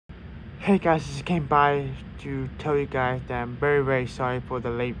Hey guys, just came by to tell you guys that I'm very sorry for the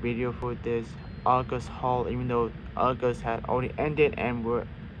late video for this August haul, even though August had already ended and we're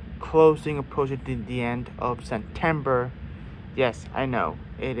approaching to the end of September. Yes, I know,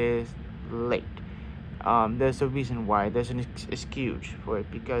 it is late. There's a reason why, there's an excuse for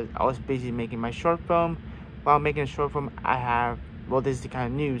it, because I was busy making my short film. While making a short film, well, this is the kind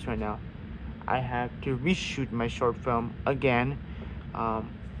of news right now. I have to reshoot my short film again.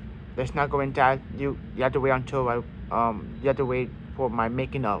 Um, Let's not go into that. You have to wait until you have to wait for my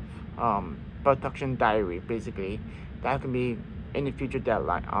making of production diary, basically. That can be in the future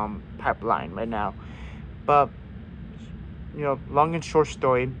deadline pipeline right now. But long and short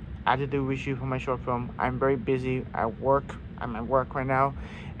story, I have to do reshoot for my short film. I'm very busy at work. I'm at work right now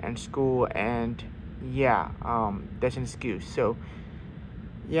and school, and yeah, that's an excuse. So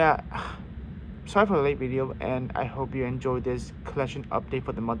yeah, sorry for the late video, and I hope you enjoyed this collection update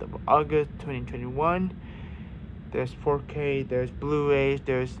for the month of August 2021. There's 4K, there's Blu-rays,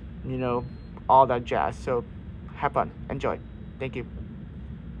 there's all that jazz. So have fun, enjoy. Thank you.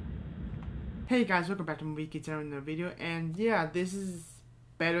 Hey guys, welcome back to Movie Kids in the video, and yeah, this is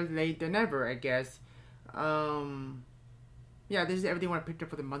better late than never, I guess. Yeah, this is everything I picked up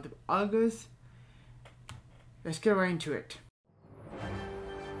for the month of August. Let's get right into it.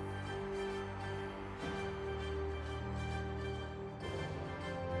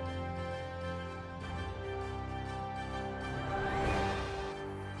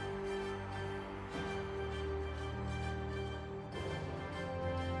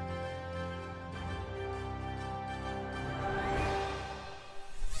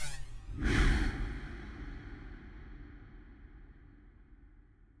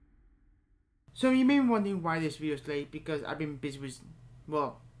 So you may be wondering why this video is late, because I've been busy with,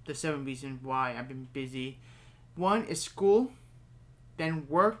 well, the 7 reasons why I've been busy. One is school, then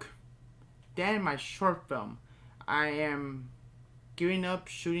work, then my short film. I am gearing up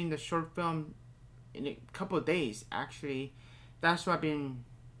shooting the short film in a couple of days, actually. That's why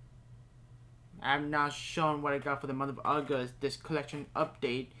I've not shown what I got for the month of August, this collection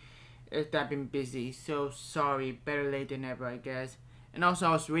update, is that I've been busy. So sorry, better late than never, I guess. And also,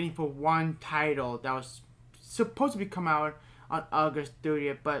 I was waiting for one title that was supposed to be come out on August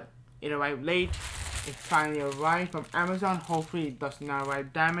 30th, but it arrived late. It finally arrived from Amazon. Hopefully, it does not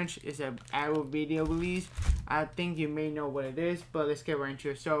arrive damaged. It's an Arrow video release. I think you may know what it is, but let's get right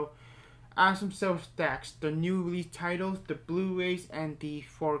into it. So, I have some sales stacks, the new release titles, the Blu-rays, and the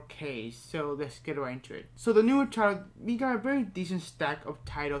 4Ks. So let's get right into it. So the newer title, we got a very decent stack of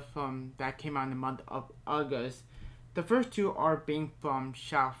titles from that came out in the month of August. The first two are being from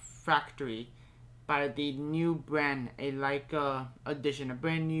Shout Factory by the new brand, a Leica edition, a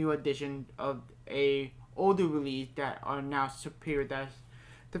brand new edition of a older release that are now superior. That's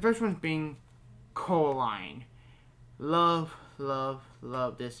the first one being Coraline. Love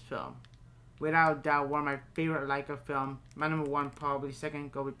this film. Without a doubt, one of my favorite Leica film. My number one, probably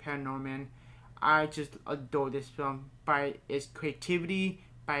second, go with Paranorman. I just adore this film by its creativity,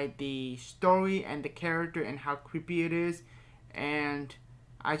 by the story and the character and how creepy it is, and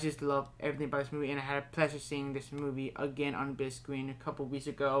I just love everything about this movie. And I had a pleasure seeing this movie again on big screen a couple weeks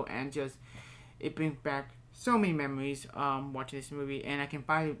ago, and just it brings back so many memories watching this movie. And I can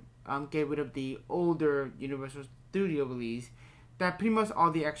finally get rid of the older Universal Studio release that pretty much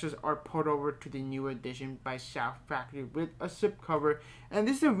all the extras are poured over to the new edition by Shout Factory with a slipcover, and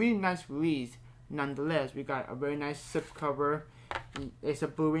this is a really nice release. Nonetheless, we got a very nice slipcover. It's a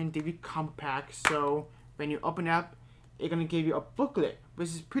Blu-ray and DVD compact, so when you open it up, it's gonna give you a booklet, which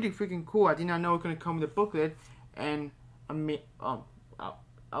is pretty freaking cool. I did not know it's gonna come with a booklet and a really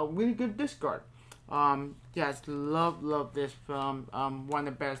good disc card. Yes, love this film. One of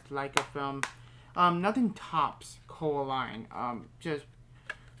the best Leica film. Nothing tops Coraline. Just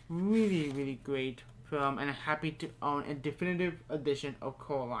really great film, and I'm happy to own a definitive edition of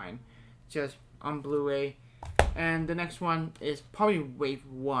Coraline, just on Blu-ray. And the next one is probably Wave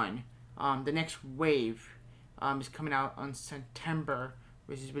 1. The next wave is coming out on September,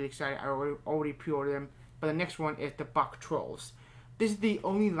 which is really exciting. I already pre-ordered them. But the next one is the Bok Trolls. This is the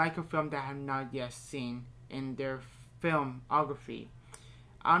only Leica film that I have not yet seen in their filmography.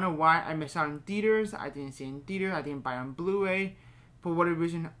 I don't know why I missed out on theaters. I didn't see it in theaters. I didn't buy it on Blu-ray. For whatever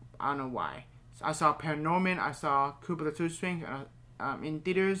reason, I don't know why. So I saw Paranorman. I saw Cooper the Two Strings in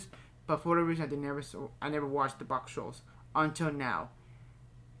theaters. But for whatever reason, I never watched the Bok Trolls until now.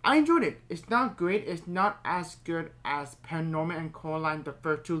 I enjoyed it. It's not great. It's not as good as Paranorman and Coraline, the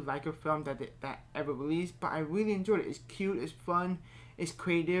first two Leica films that ever released. But I really enjoyed it. It's cute. It's fun. It's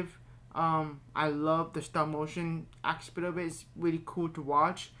creative. I love the stop motion aspect of it. It's really cool to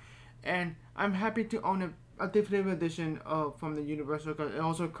watch. And I'm happy to own a definitive edition of from the Universal, because it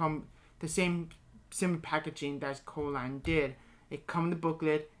also comes the same packaging that Coraline did. It comes in the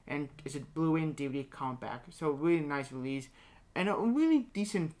booklet, and it's a Blu-ray and DVD compact. So really nice release, and a really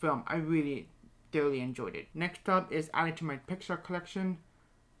decent film. I really thoroughly enjoyed it. Next up is added to my Pixar collection,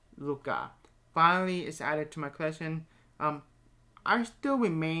 Luca. Finally, it's added to my collection. I still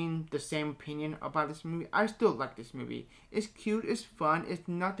remain the same opinion about this movie. I still like this movie. It's cute, it's fun, it's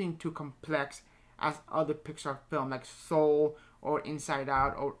nothing too complex as other Pixar films like Soul or Inside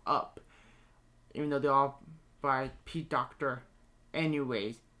Out or Up. Even though they're all by Pete Docter.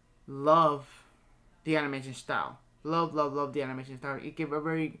 Anyways, love the animation style. Love the animation style. It gives a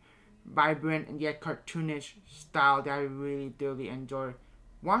very vibrant and yet cartoonish style that I really thoroughly enjoy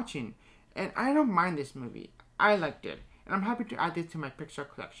watching. And I don't mind this movie. I liked it. And I'm happy to add this to my Pixar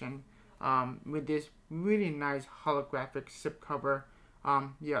collection with this really nice holographic slipcover.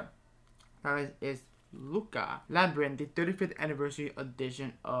 That is Luca. Labyrinth, the 35th anniversary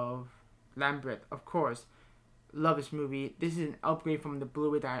edition of Labyrinth. Of course, love this movie. This is an upgrade from the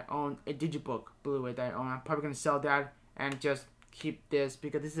Blu-ray that I own, a Digibook Blu-ray that I own. I'm probably going to sell that and just keep this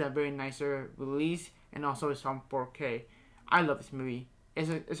because this is a very nicer release, and also it's on 4K. I love this movie. It's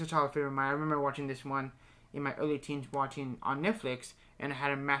a child favorite of mine. I remember watching this one in my early teens, watching on Netflix, and I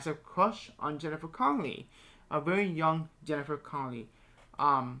had a massive crush on Jennifer Connelly, a very young Jennifer Connelly.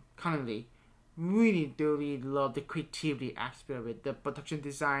 Really love the creativity aspect of it, the production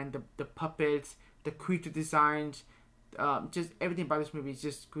design, the puppets, the creature designs, just everything about this movie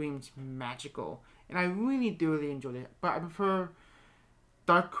just screams magical, and I really enjoyed it. But I prefer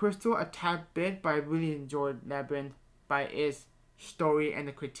Dark Crystal a tad bit, but I really enjoyed Labyrinth by its story and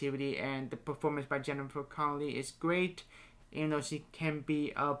the creativity, and the performance by Jennifer Connelly is great, even though she can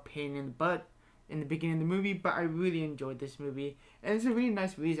be a pain in the butt in the beginning of the movie. But I really enjoyed this movie, and it's a really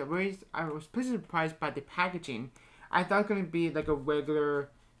nice release. I was pleasantly surprised by the packaging. I thought it was going to be like a regular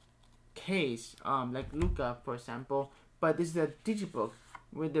case, like Luca, for example, but this is a digibook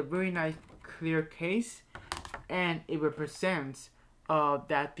with a very nice clear case, and it represents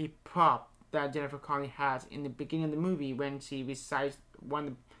that the prop that Jennifer Connelly has in the beginning of the movie when she recites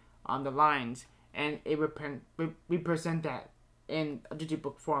one on the lines, and it represent that in a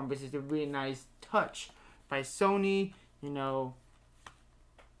digibook form, which is a really nice touch by Sony.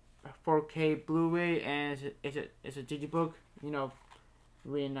 4K Blu-ray, and it's a digibook.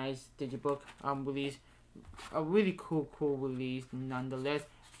 Really nice digibook release. A really cool release nonetheless.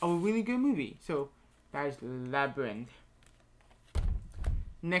 A really good movie. So that is Labyrinth.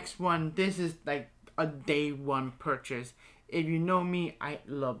 Next one, this is like a day one purchase. If you know me, I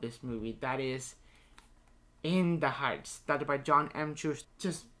love this movie. That is In the Heights, started by John M. Chu.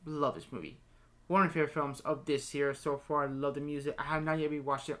 Just love this movie. One of my favorite films of this year so far. I love the music. I have not yet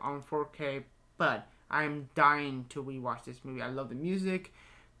rewatched it on 4K, but I am dying to rewatch this movie. I love the music,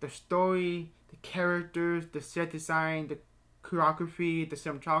 the story, the characters, the set design, the choreography, the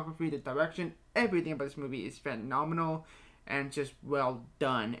cinematography, the direction. Everything about this movie is phenomenal and just well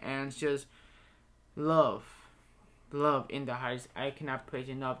done. And it's just love In the Heights. I cannot praise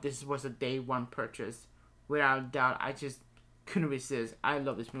it enough. This was a day one purchase. Without a doubt, I just couldn't resist. I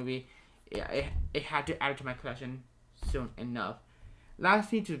love this movie. It had to add it to my collection soon enough.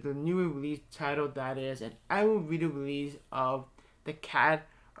 Lastly, to the newly released title, that is an Arrow video release of The Cat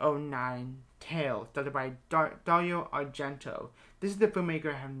o' Nine Tails, started by Dario Argento. This is the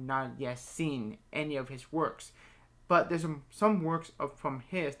filmmaker I have not yet seen any of his works, but there's some works from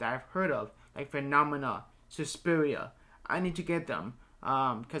his that I've heard of, like Phenomena, Suspiria. I need to get them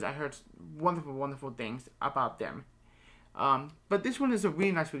because I heard wonderful things about them. But this one is a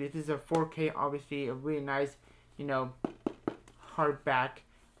really nice release. This is a 4K, obviously, a really nice, hardback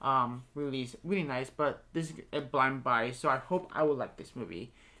release. Really nice, but this is a blind buy, so I hope I will like this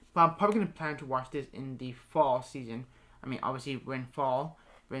movie. But I'm probably going to plan to watch this in the fall season. I mean, obviously, we're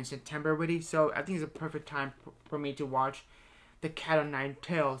in September already, so I think it's a perfect time for me to watch The Cat o' Nine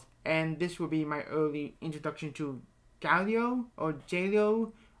Tails. And this will be my early introduction to Galio or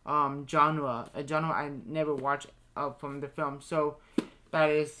Jalio genre, a genre I never watched from the film. So that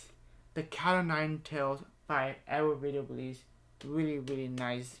is The Cat o' Nine Tails by Arrow video release. Really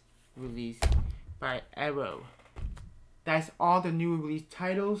nice release by Arrow. That's all the new release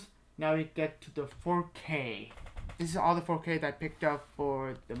titles. Now we get to the 4K. This is all the 4K that I picked up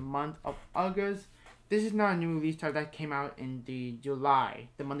for the month of August. This is not a new release title that came out in the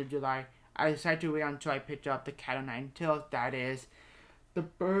month of July. I decided to wait until I picked up The Cat o' Nine Tails. That is The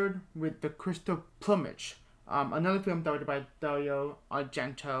Bird with the Crystal Plumage. Another film directed by Dario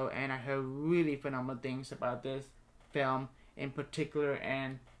Argento, and I heard really phenomenal things about this film in particular,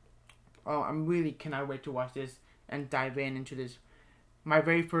 and I'm really cannot wait to watch this and dive into this. My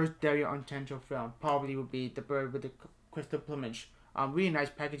very first Dario Argento film probably would be The Bird with the Crystal Plumage. Really nice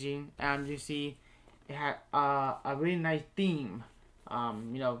packaging, and you see it had a really nice theme.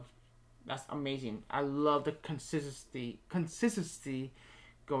 You know, that's amazing. I love the consistency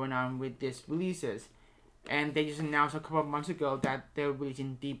going on with these releases. And they just announced a couple of months ago that they're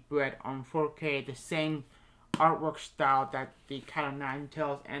releasing Deep Red on 4K, the same artwork style that the Cat of Nine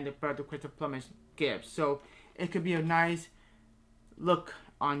Tails and the Bird of Crystal Plumage gives. So it could be a nice look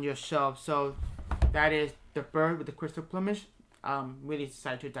on your shelf. So that is The Bird with the Crystal Plumage. Really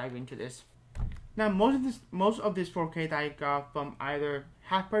excited to dive into this. Now most of this 4K that I got from either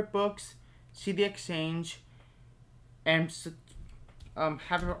Half Price Books, CD Exchange, and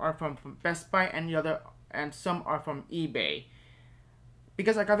half are from Best Buy, and the other and some are from eBay.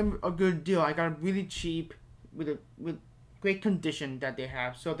 Because I got them a good deal. I got it really cheap with great condition that they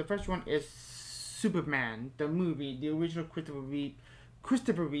have. So the first one is Superman, the movie, the original Christopher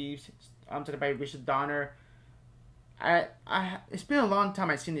Reeves, directed by Richard Donner. It's been a long time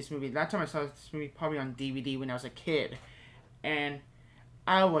I've seen this movie. Last time I saw this movie probably on DVD when I was a kid, and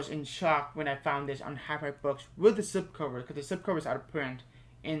I was in shock when I found this on Half Price Books with the slipcover, because the slipcover is out of print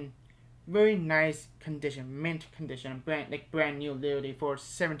in very nice condition, mint condition, brand new, literally for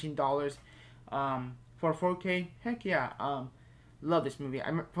 $17 for 4K. Heck yeah, love this movie.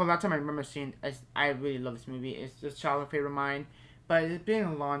 For that time I remember seeing, I really love this movie. It's a childhood favorite of mine, but it's been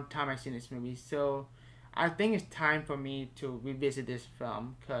a long time I've seen this movie, so I think it's time for me to revisit this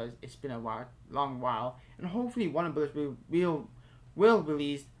film because it's been a long while, and hopefully Warner Bros. will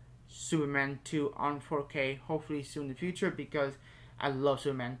release Superman 2 on 4K hopefully soon in the future, because I love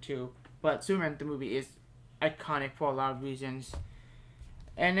Superman 2. But Superman the movie is iconic for a lot of reasons.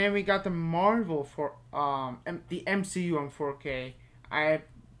 And then we got the Marvel for the MCU on 4K. I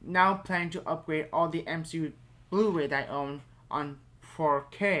now plan to upgrade all the MCU Blu-ray that I own on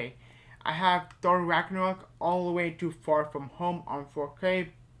 4K. I have Thor Ragnarok all the way to Far From Home on 4K,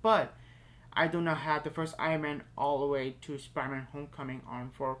 but I do not have the first Iron Man all the way to Spider-Man Homecoming on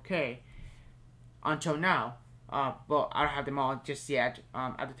 4K until now. Well, I don't have them all just yet.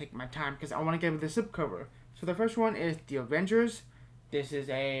 I have to take my time because I want to get with the slipcover. So the first one is The Avengers. This is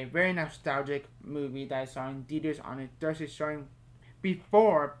a very nostalgic movie that I saw in theaters on a Thursday showing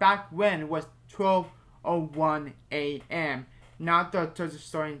back when it was 12:01 a.m. Not the Thursday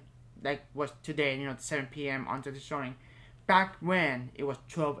showing like was today, you know, 7 p.m. on Thursday showing. Back when it was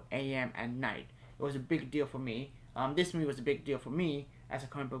 12 a.m. at night. It was a big deal for me. This movie was a big deal for me as a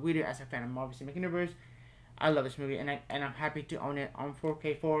comic book reader, as a fan of Marvel Cinematic Universe. I love this movie, and I'm happy to own it on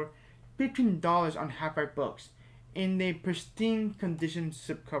 4K for $15 on Half Price Books in the pristine condition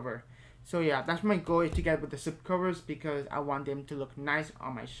slipcover. So yeah, that's my goal, is to get with the slipcovers because I want them to look nice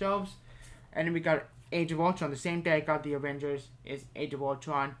on my shelves. And then we got Age of Ultron. The same day I got The Avengers is Age of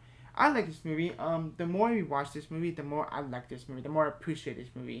Ultron. I like this movie. The more we watch this movie, the more I like this movie, the more I appreciate this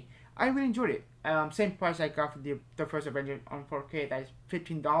movie. I really enjoyed it. Same price I got for the first Avengers on 4K. That is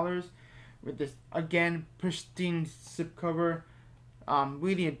 $15 with this again pristine slipcover.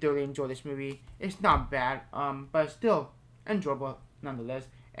 Really thoroughly enjoy this movie. It's not bad, but still enjoyable nonetheless.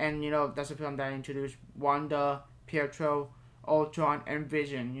 And you know, that's a film that introduced Wanda, Pietro, Ultron, and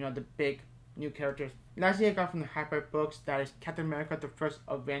Vision. You know, the big new characters. Lastly, I got from the Half Price Books, that is Captain America: The First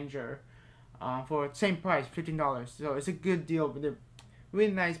Avenger, for the same price, $15. So it's a good deal with a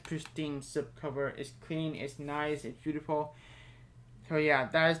really nice pristine slipcover. It's clean, it's nice, it's beautiful. So yeah,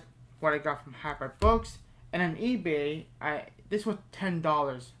 that is what I got from Half Price Books. And on eBay, this was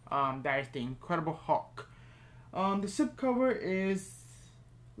 $10. That is the Incredible Hulk. The slipcover is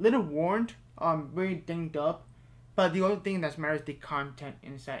a little worn, very dinged up. But the only thing that matters is the content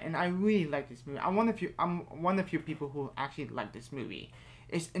inside, and I really like this movie. I'm one of the few people who actually like this movie.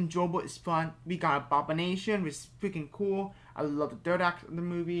 It's enjoyable, it's fun. We got Abomination, which is freaking cool. I love the third act of the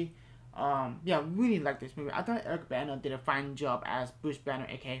movie. Yeah, really like this movie. I thought Eric Bana did a fine job as Bruce Banner,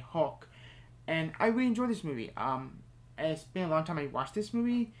 aka Hulk, and I really enjoyed this movie. It's been a long time I watched this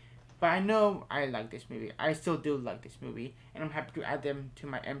movie, but I know I like this movie. I still do like this movie, and I'm happy to add them to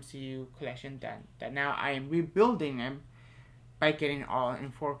my MCU collection that now I am rebuilding them by getting all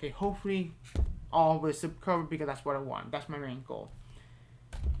in 4K. Hopefully, all with slipcover, because that's what I want. That's my main goal.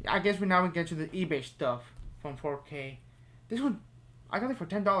 I guess we get to the eBay stuff from 4K. This one, I got it for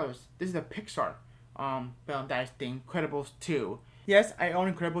 $10. This is a Pixar film that is The Incredibles 2. Yes, I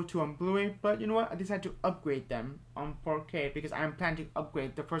own Incredibles 2 on Blu-ray, but you know what? I decided to upgrade them on 4K because I am planning to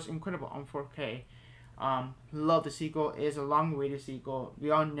upgrade the first Incredible on 4K. Love the sequel. It is a long-awaited sequel.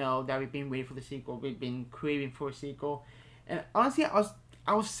 We all know that we've been waiting for the sequel. We've been craving for a sequel. And honestly, I was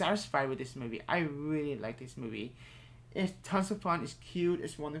I was satisfied with this movie. I really like this movie. It's tons of fun. It's cute.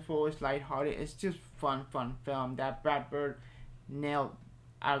 It's wonderful. It's lighthearted. It's just fun film that Brad Bird nailed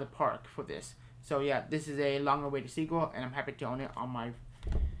out of the park for this. So yeah, this is a long-awaited sequel, and I'm happy to own it on my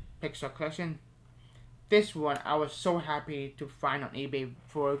Pixar collection. This one I was so happy to find on eBay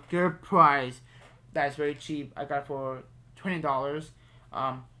for a good price. That's very cheap. I got it for $20.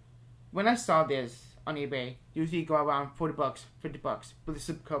 When I saw this on eBay, usually go around $40, $50 with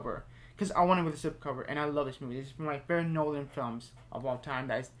the slipcover. Because I want it with the slipcover, and I love this movie. This is one of my favorite Nolan films of all time.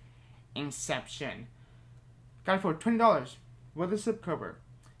 That is Inception. Got it for $20 with the slipcover.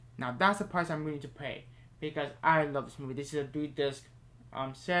 Now that's the price I'm willing to pay because I love this movie. This is a 3-disc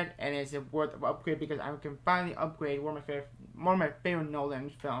set, and it's a worth of upgrade because I can finally upgrade one of my favorite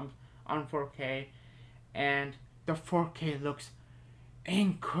Nolan films on 4K, and the 4K looks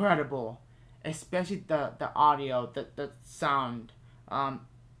incredible, especially the audio, the sound.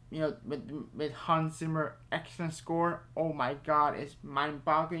 With Hans Zimmer excellent score. Oh my God, it's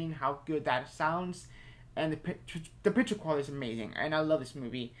mind-boggling how good that sounds, and the picture quality is amazing, and I love this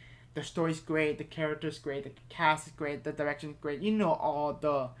movie. The story's great, the character's great, the cast is great, the direction's great. You know, all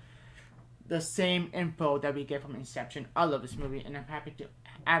the same info that we get from Inception. I love this movie, and I'm happy to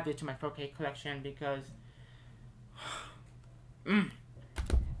add it to my 4K collection because and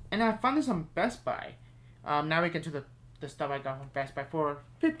I found this on Best Buy. Now we get to the stuff I got from Best Buy for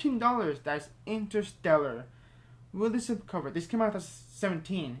 $15. That's Interstellar with the slipcover. This came out as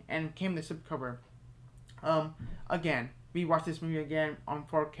 17 and came the slipcover. Again, we watched this movie again on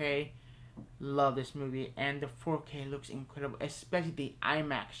 4K. Love this movie, and the 4K looks incredible, especially the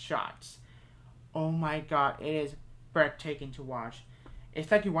IMAX shots. Oh my God, it is breathtaking to watch. It's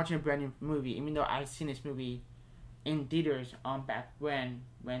like you're watching a brand new movie, even though I've seen this movie in theaters back when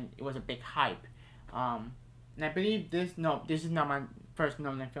it was a big hype. And I believe this is not my first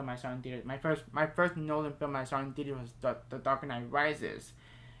Nolan film I saw in theaters. My first Nolan film I saw in theaters was The Dark Knight Rises.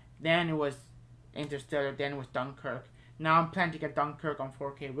 Then it was Interstellar. Then it was Dunkirk. Now I'm planning to get Dunkirk on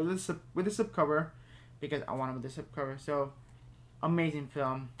 4K with the slipcover because I want it with the slipcover. So amazing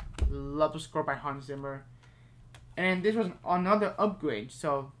film. Love the score by Hans Zimmer. And this was another upgrade.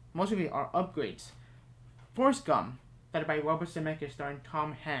 So most of it are upgrades. Forrest Gump, directed by Robert Zemeckis, starring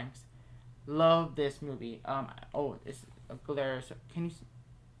Tom Hanks. Love this movie. It's a glare. So can you?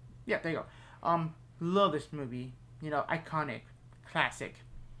 Yeah, there you go. Love this movie. You know, iconic, classic.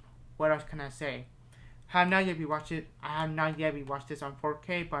 What else can I say? Have not yet rewatched it. I have not yet rewatched this on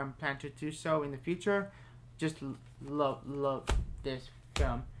 4K, but I'm planning to do so in the future. Just love this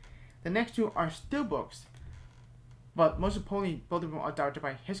film. The next two are steelbooks, but most importantly, both of them are directed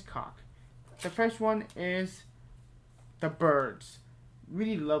by Hitchcock. The first one is The Birds.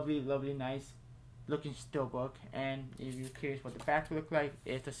 Really lovely, nice looking steelbook. And if you're curious what the back will look like,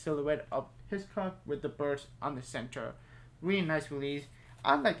 it's the silhouette of Hitchcock with the birds on the center. Really nice release.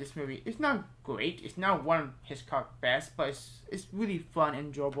 I like this movie. It's not great. It's not one of Hitchcock's best, but it's really fun,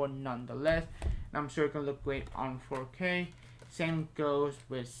 enjoyable nonetheless. And I'm sure it can look great on 4K. Same goes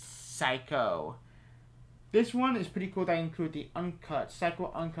with Psycho. This one is pretty cool that I include the uncut,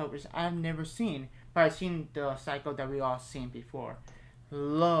 Psycho uncut, which I've never seen, but I've seen the Psycho that we all seen before.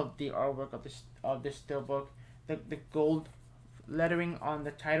 Love the artwork of this steelbook. The gold lettering on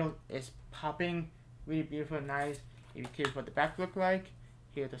the title is popping. Really beautiful and nice. If you're curious what the back look like,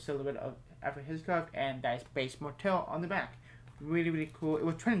 here's the silhouette of Alfred Hitchcock, and that is Bates Motel on the back. Really cool. It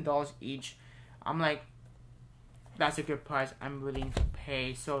was $20 each. I'm like, that's a good price. I'm willing to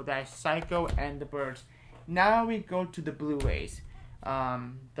pay. So that's Psycho and The Birds. Now we go to the Blu-rays. I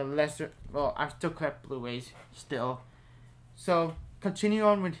still collect Blu-rays still. So continue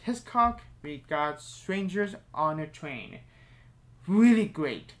on with Hitchcock. We got Strangers on a Train. Really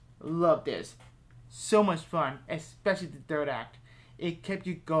great. Love this. So much fun, especially the third act. It kept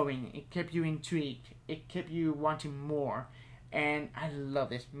you going. It kept you intrigued. It kept you wanting more. And I love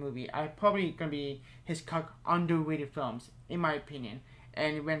this movie. Probably gonna be Hitchcock underrated films, in my opinion.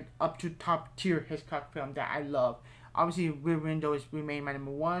 And it went up to top tier Hitchcock film that I love. Obviously, Rear Window remain my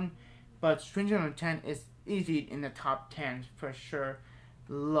number one, but Stranger on 10 is easy in the top 10 for sure.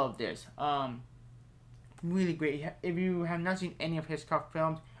 Love this. Really great. If you have not seen any of Hitchcock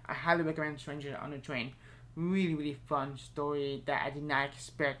films, I highly recommend Stranger on a Train. Really fun story that I did not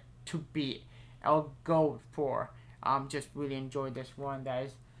expect to be. I'll go for. Just really enjoyed this one.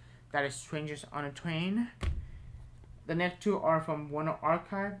 That is Strangers on a Train. The next two are from Warner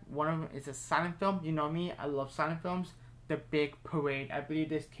Archive. One of them is a silent film. You know me, I love silent films. The Big Parade. I believe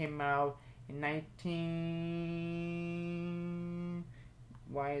this came out in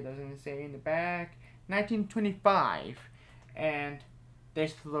why doesn't it say in the back? 1925. And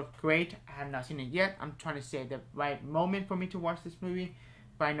This looks great. I have not seen it yet. I'm trying to say the right moment for me to watch this movie,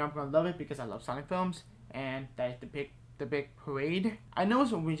 but I know I'm gonna love it because I love silent films, and that is the big parade. I know it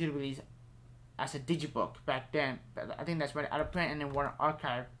was originally released as a digibook back then, but I think that's why out of print, and then Warner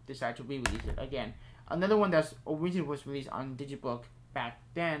Archive decided to re-release it again. Another one that's originally was released on digibook back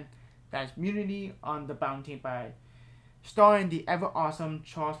then, that's Mutiny on the Bounty by starring the ever awesome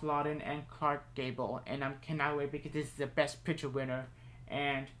Charles Laughton and Clark Gable, and I cannot wait because this is the Best Picture winner,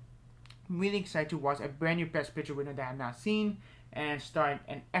 and I'm really excited to watch a brand new Best Picture winner that I have not seen, and starring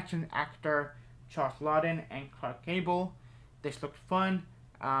an excellent actor, Charles Laughton and Clark Gable. This looked fun.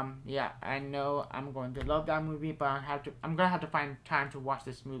 Yeah, I know I'm going to love that movie, but I'm gonna have to find time to watch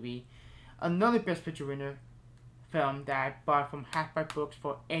this movie. Another Best Picture winner film that I bought from Half Price Books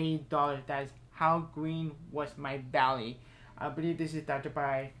for $80. That is How Green Was My Valley. I believe this is directed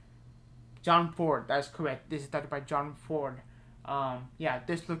by John Ford. That is correct. This is directed by John Ford. Yeah,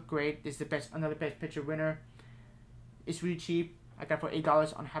 this looked great. This is another Best Picture winner. It's really cheap. I got it for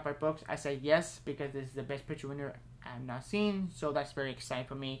 $8 on Half Price Books. I said yes because this is the Best Picture winner I have not seen, so that's very exciting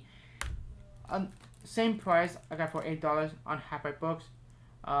for me. Same price I got for $8 on Half Price Books.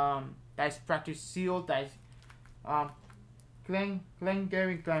 That is Factory Seal. That is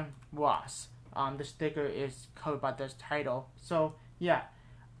Glengarry Glen Ross. The sticker is covered by this title. So yeah.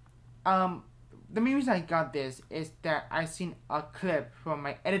 The main reason I got this is that I seen a clip from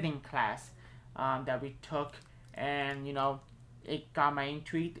my editing class that we took, and you know, it got my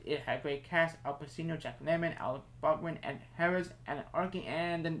intrigue. It had a great cast: Al Pacino, Jack Lemmon, Alec Baldwin, and Harris, and Arkin,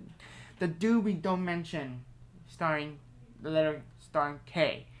 and then the dude we don't mention, starring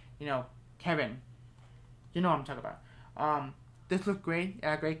K. You know, Kevin. You know what I'm talking about. This looked great.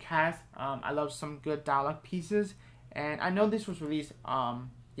 A great cast. I love some good dialogue pieces, and I know this was released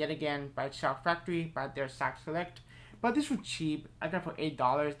yet again by Shout Factory by their Sack Select, but this was cheap. I got it for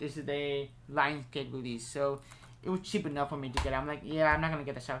 $8. This is a Lionsgate release, so it was cheap enough for me to get it. I'm like, yeah, I'm not gonna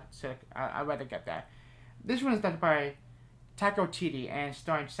get the Shout Select. I'd rather get that. This one is directed by Taika Waititi and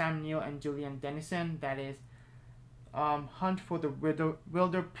starring Sam Neill and Julian Dennison. That is Hunt for the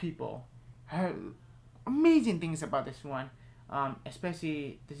Wilder People. I heard amazing things about this one.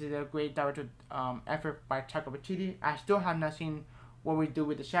 Especially this is a great director effort by Taika Waititi. I still have not seen What We Do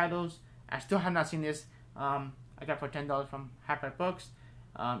with the Shadows. I still have not seen this. I got it for $10 from Half Price Books.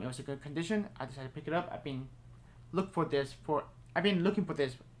 It was a good condition. I decided to pick it up. I've been looking for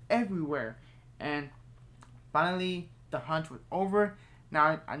this everywhere, and finally the hunt was over.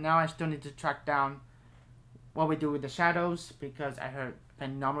 Now I still need to track down What We Do with the Shadows because I heard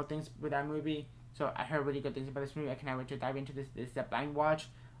phenomenal things with that movie. So I heard really good things about this movie. I cannot wait to dive into this. This is a blind watch,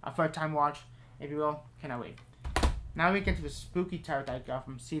 a first time watch, if you will. Cannot wait. Now we get to the spooky title that I got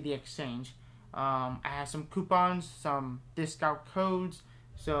from CD Exchange. I have some coupons, some discount codes.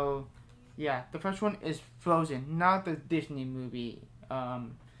 So yeah, the first one is Frozen, not the Disney movie.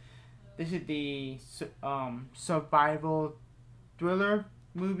 This is the survival thriller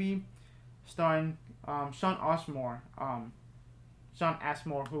movie starring Sean Ashmore. Sean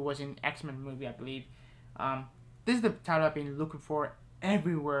Ashmore, who was in X-Men movie, I believe. This is the title I've been looking for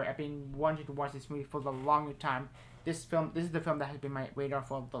everywhere. I've been wanting to watch this movie for the longer time. This is the film that has been my radar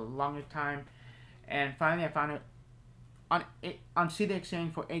for the longer time, and finally I found it on CD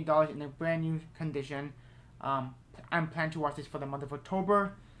Exchange for $8 in a brand new condition. I'm planning to watch this for the month of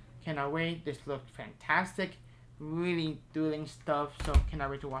October. Cannot wait. This looks fantastic. Really thrilling stuff. So cannot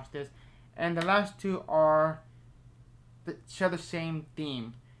wait to watch this. And the last two share the same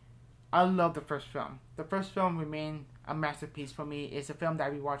theme. I love the first film. The first film remained a masterpiece for me. It's a film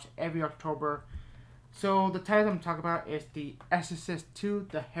that we watch every October. So the title I'm talking about is The Exorcist II: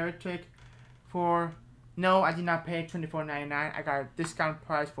 The Heretic. No, I did not pay $24.99. I got a discount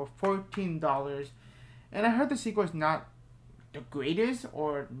price for $14. And I heard the sequel is not the greatest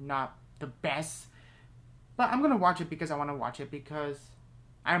or not the best. But I'm gonna watch it because I want to watch it because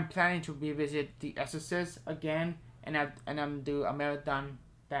I'm planning to revisit The Exorcist again. And I'm do a marathon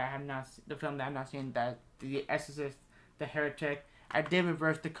that I have not, the film that I have not seen, that The Exorcist, The Heretic. I did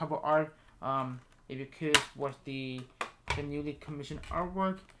reverse the cover art. If you're curious what's the newly commissioned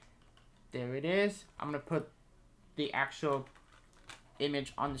artwork, there it is. I'm gonna put the actual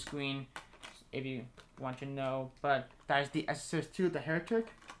image on the screen if you want to know. But that is The Exorcist II: The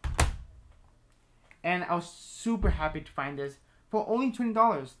Heretic. And I was super happy to find this for only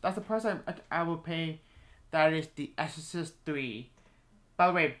 $20. That's the price I will pay. That is The Exorcist III. By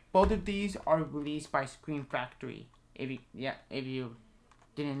the way, both of these are released by Scream Factory. If you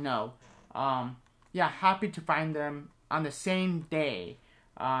didn't know, yeah, happy to find them on the same day.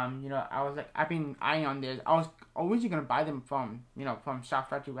 You know, I was like, I've been eyeing on this. I was originally gonna buy them from, you know, from Shout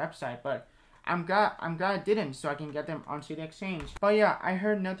Factory website, but I'm glad I didn't, so I can get them on CD Exchange. But yeah, I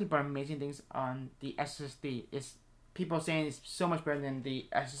heard nothing but amazing things on the SSD. It's people saying it's so much better than the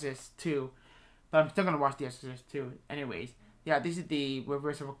Exorcist 2, but I'm still gonna watch the Exorcist 2 anyways. Yeah, this is the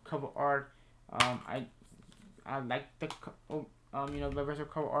reversible cover art. I like the you know,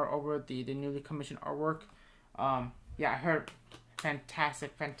 reversible cover art over the newly commissioned artwork. Yeah, I heard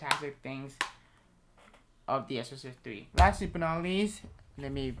fantastic things of the Exorcist 3. Lastly but not least,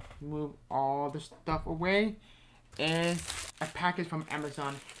 let me move all the stuff away, is a package from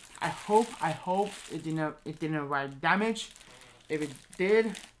Amazon. I hope it didn't arrive damaged. If it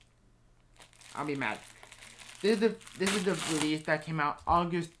did, I'll be mad. This is the release that came out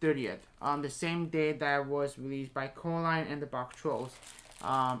August 30th, on the same day that was released by Coraline and the Boxtrolls.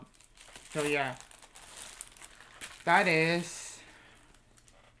 So yeah, that is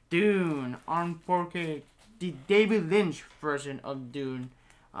Dune on 4K, the David Lynch version of Dune.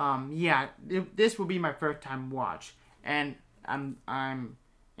 Yeah, this will be my first time watch, and I'm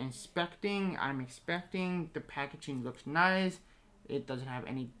expecting the packaging looks nice. It doesn't have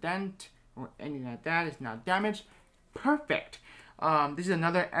any dent or anything like that. It's not damaged. Perfect. This is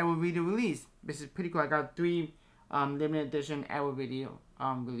another Arrow Video release. This is pretty cool. I got 3 limited edition Arrow Video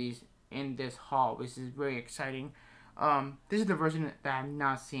release in this haul, which is very exciting. This is the version that I've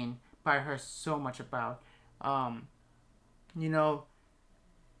not seen, but I heard so much about. You know,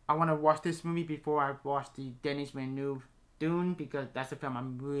 I want to watch this movie before I watch the Denis Villeneuve Dune, because that's the film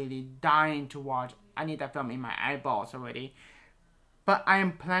I'm really dying to watch. I need that film in my eyeballs already. But I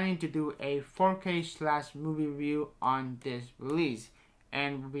am planning to do a 4K / movie review on this release,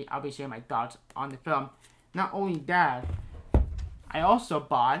 and I'll be sharing my thoughts on the film. Not only that, I also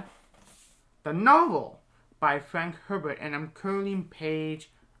bought the novel by Frank Herbert, and I'm currently on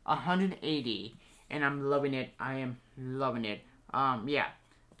page 180, and I'm loving it. I am loving it. Yeah.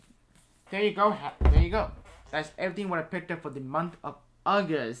 There you go. There you go. That's everything what I picked up for the month of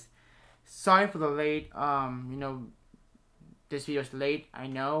August. Sorry for the late, you know, this video is late, I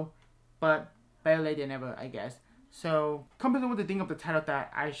know, but better late than never, I guess. So, comment below what you think of the title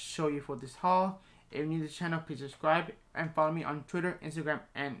that I show you for this haul. If you're new to the channel, please subscribe and follow me on Twitter, Instagram,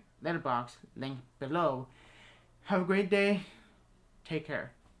 and Letterboxd, link below. Have a great day. Take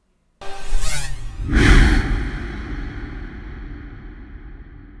care.